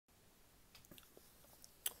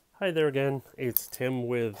Hi there again, it's Tim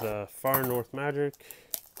with Far North Magic.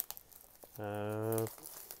 Doing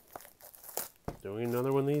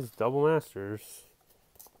another one of these double masters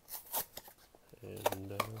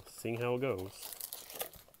and seeing how it goes.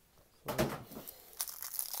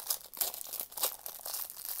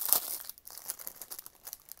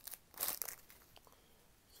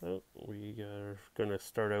 So we are going to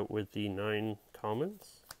start out with the 9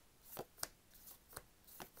 commons.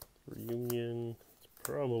 Reunion, it's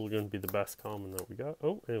probably going to be the best common that we got.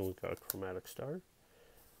 Oh, and we got a Chromatic Star.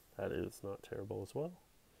 That is not terrible as well.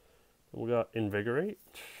 And we got Invigorate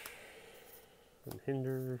and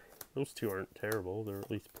Hinder. Those two aren't terrible, they're at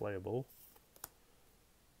least playable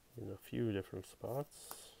in a few different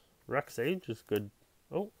spots. Rex Age is good.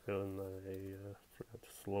 Oh, and I forgot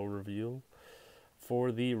to slow reveal.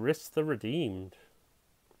 For the Risk the Redeemed.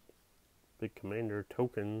 Big commander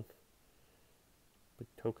token. Big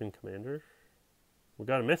token commander. We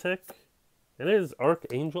got a mythic. And it is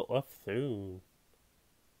Archangel of Thune.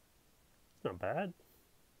 Not bad.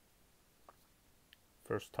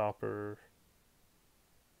 First topper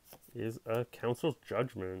is a Council's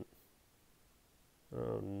Judgment.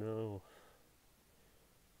 Oh no.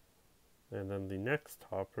 And then the next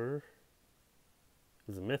topper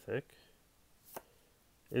is a mythic.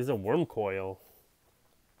 Is a Wurmcoil.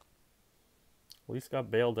 At least got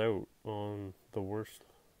bailed out on the worst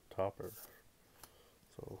topper.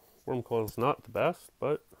 So Wurmcoil is not the best,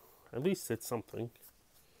 but at least it's something.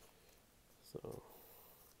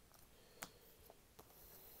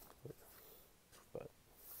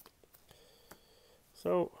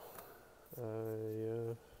 So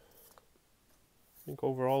I think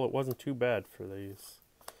overall it wasn't too bad for these.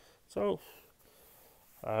 So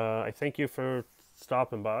I thank you for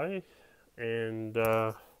stopping by, and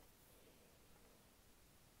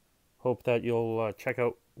hope that you'll check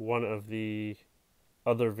out one of the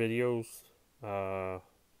other videos that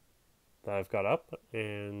I've got up,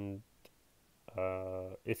 and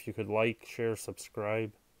if you could like, share,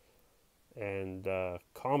 subscribe, and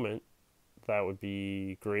comment, that would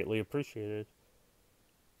be greatly appreciated.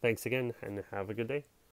 Thanks again, and have a good day.